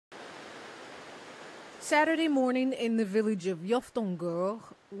Saturday morning in the village of Yoftongor,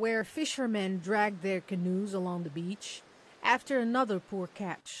 where fishermen dragged their canoes along the beach after another poor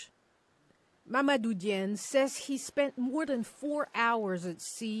catch. Mamadou Dieng says he spent more than 4 hours at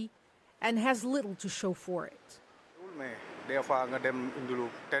sea and has little to show for it.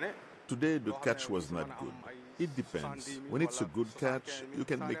 Today the catch was not good. It depends. When it's a good catch, you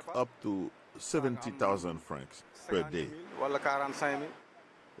can make up to 70,000 francs per day.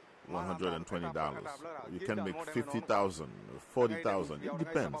 $120. You can make 50,000, 40,000. It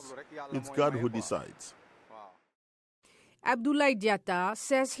depends. It's God who decides. Abdoulaye Diatta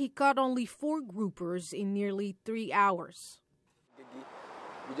says he caught only 4 groupers in nearly 3 hours.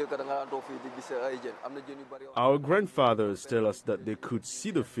 Our grandfathers tell us that they could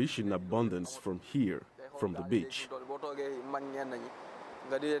see the fish in abundance from here, from the beach.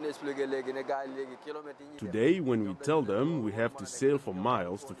 Today, when we tell them we have to sail for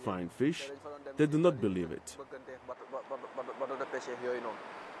miles to find fish, they do not believe it.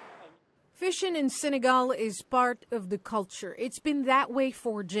 Fishing in Senegal is part of the culture. It's been that way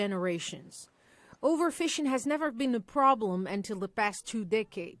for generations. Overfishing has never been a problem until the past 2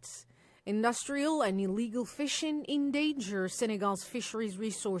 decades. Industrial and illegal fishing endanger Senegal's fisheries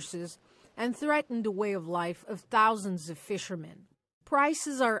resources and threaten the way of life of thousands of fishermen.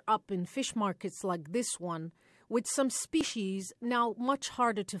 Prices are up in fish markets like this one, with some species now much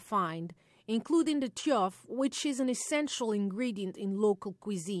harder to find, including the tiof, which is an essential ingredient in local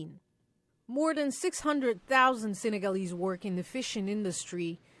cuisine. More than 600,000 Senegalese work in the fishing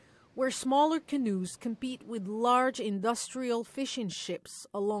industry, where smaller canoes compete with large industrial fishing ships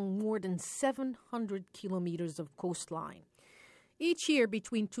along more than 700 kilometers of coastline. Each year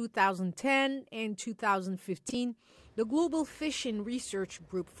between 2010 and 2015, the Global Fishing Research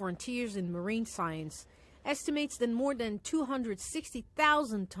Group Frontiers in Marine Science estimates that more than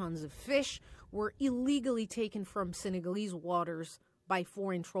 260,000 tons of fish were illegally taken from Senegalese waters by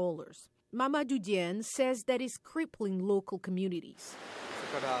foreign trawlers. Mamadou Dieng says that is crippling local communities.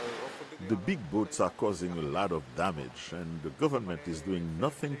 The big boats are causing a lot of damage, and the government is doing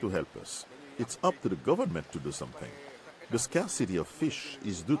nothing to help us. It's up to the government to do something. The scarcity of fish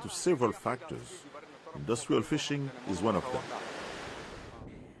is due to several factors. Industrial fishing is one of them.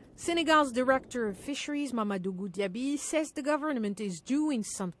 Senegal's Director of Fisheries, Mamadou Goudiaby, says the government is doing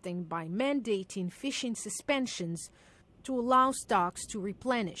something by mandating fishing suspensions to allow stocks to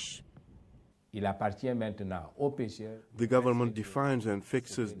replenish. The government defines and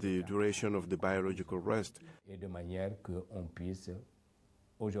fixes the duration of the biological rest.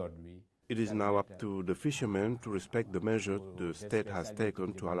 It is now up to the fishermen to respect the measures the state has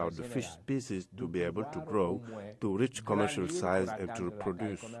taken to allow the fish species to be able to grow, to reach commercial size and to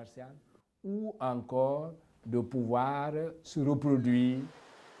reproduce.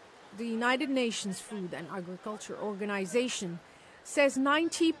 The United Nations Food and Agriculture Organization says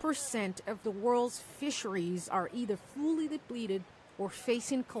 90% of the world's fisheries are either fully depleted or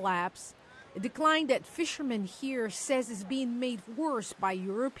facing collapse, a decline that fishermen here says is being made worse by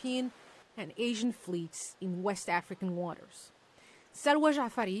European and Asian fleets in West African waters. Salwa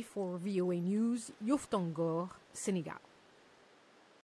Jafari for VOA News, Yoftongor, Senegal.